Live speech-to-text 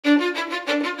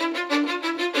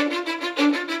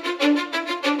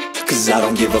Cause I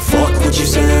don't give a fuck what you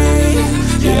say.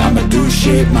 Yeah, I'ma do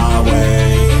shit my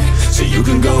way. So you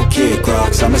can go kick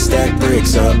rocks, I'ma stack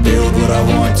bricks up, build what I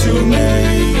want to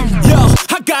make. Yo,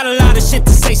 I got a lot of shit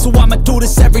to say, so I'ma do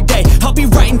this every day. I'll be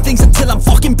writing things until I'm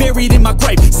fucking buried in my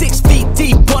grave. 6 feet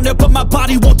deep under, but my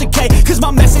body won't decay. Cause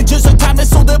my messages are timeless,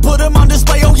 so they'll put them on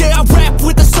display. Oh yeah, I rap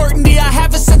with a certainty, I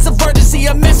have a sense of urgency.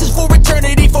 A message for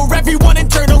eternity, for everyone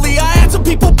internally. I had some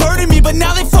people burning me, but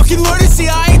now they fucking learn to see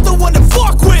I ain't the one to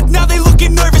fuck with, now they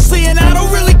looking nervously. And I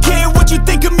don't really care what you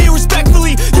think of me,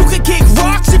 respectfully. You can kick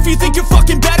rocks if you think you're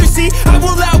fucking better, see. I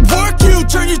will outwork you,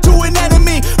 turn you to an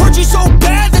enemy. Hurt you so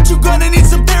bad that you're gonna need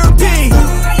some therapy.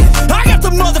 I got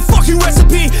the motherfucking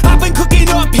recipe, I've been cooking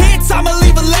up hits, I'ma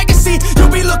leave a legacy.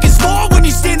 You'll be looking small when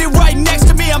you're standing right next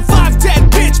to me. I'm 5'10",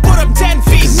 bitch, but I'm 10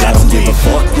 feet. Cause I don't give a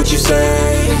fuck what you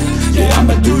say. Yeah,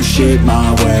 I'ma do shit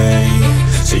my way.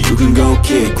 So you can go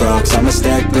kick rocks, I'ma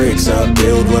stack bricks up,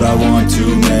 build what I want to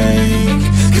make.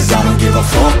 Cause I don't give a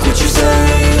fuck what you say.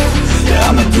 Yeah,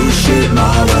 I'ma do shit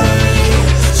my way.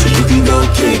 So you can go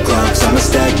kick rocks, I'ma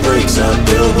stack bricks up,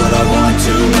 build what I want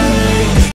to